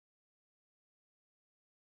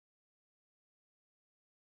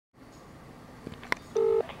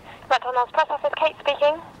McDonald's press office, Kate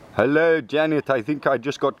speaking. Hello, Janet. I think I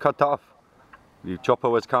just got cut off. The chopper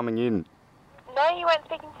was coming in. No, you weren't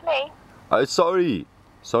speaking to me. Sorry.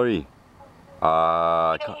 Sorry. You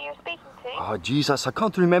know who you were speaking to? Oh, Jesus. I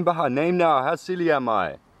can't remember her name now. How silly am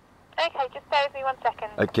I? Okay, just bear with me 1 second.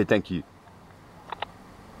 Okay, thank you.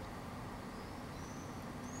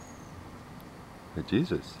 Oh,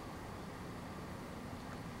 Jesus.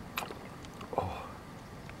 Oh,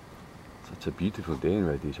 such a beautiful day in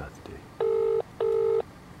Rhodesia today.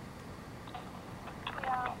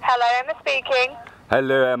 Hello, Emma speaking.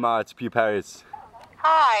 Hello, Emma. It's PUBE Paris.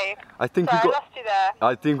 Hi. I think Sorry, I lost you there.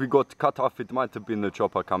 I think we got cut off. It might have been the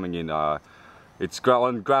chopper coming in. It's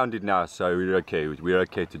grounded now, so we're okay. We're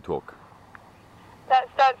okay to talk.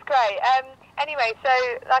 That's great. Anyway, so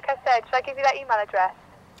like I said, should I give you that email address?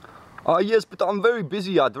 Yes, but I'm very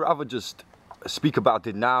busy. I'd rather just speak about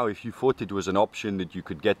it now. If you thought it was an option that you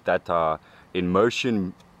could get that in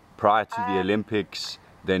motion prior to the Olympics,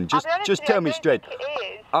 then just tell me straight.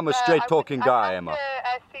 I'm a straight talking guy, Emma. I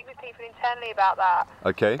have to speak with people internally about that.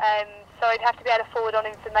 Okay. So I'd have to be able to forward on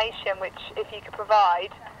information, which if you could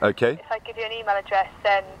provide. Okay. If I give you an email address,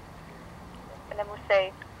 then we'll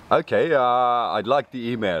see. Okay. I'd like the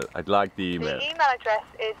email. I'd like the email. The email address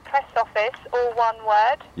is pressoffice, all one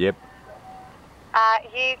word. Yep. At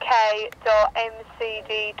uk.mcd.com.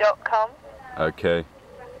 Okay.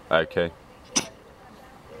 Okay.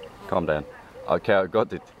 Calm down. Okay, I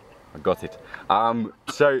got it. I got it.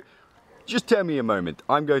 So, just tell me a moment.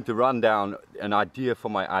 I'm going to run down an idea for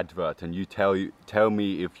my advert, and you tell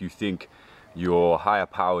me if you think your higher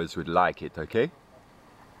powers would like it. Okay?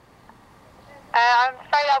 I'm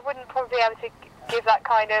afraid I wouldn't probably be able to give that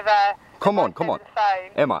kind of. Come on. phone.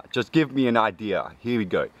 Emma, just give me an idea. Here we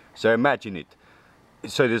go. So imagine it.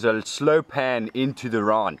 So there's a slow pan into the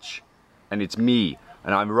ranch, and it's me,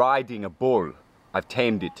 and I'm riding a bull. I've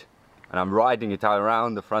tamed it, and I'm riding it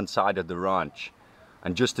around the front side of the ranch.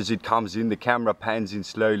 And just as it comes in, the camera pans in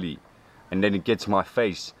slowly, and then it gets my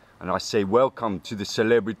face, and I say, "Welcome to the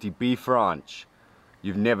Celebrity Beef Ranch.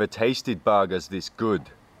 You've never tasted burgers this good."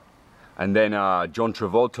 And then John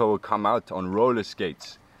Travolta will come out on roller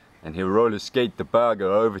skates, and he'll roller skate the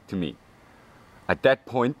burger over to me. At that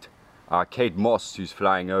point, Kate Moss, who's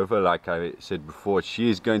flying over, like I said before, she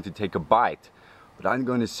is going to take a bite. But I'm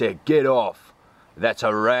going to say, "Get off. That's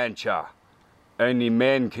a rancher. Only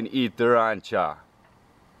men can eat the rancher."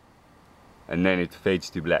 And then it fades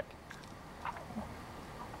to black.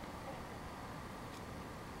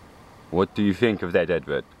 What do you think of that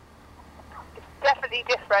advert? It's definitely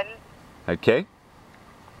different. Okay.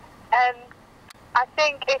 I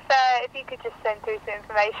think if you could just send through some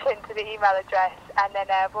information to the email address, and then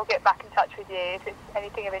we'll get back in touch with you if it's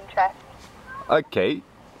anything of interest. Okay.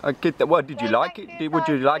 What did you like it? Would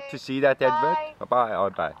you like to see that advert? Bye.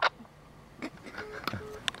 Bye.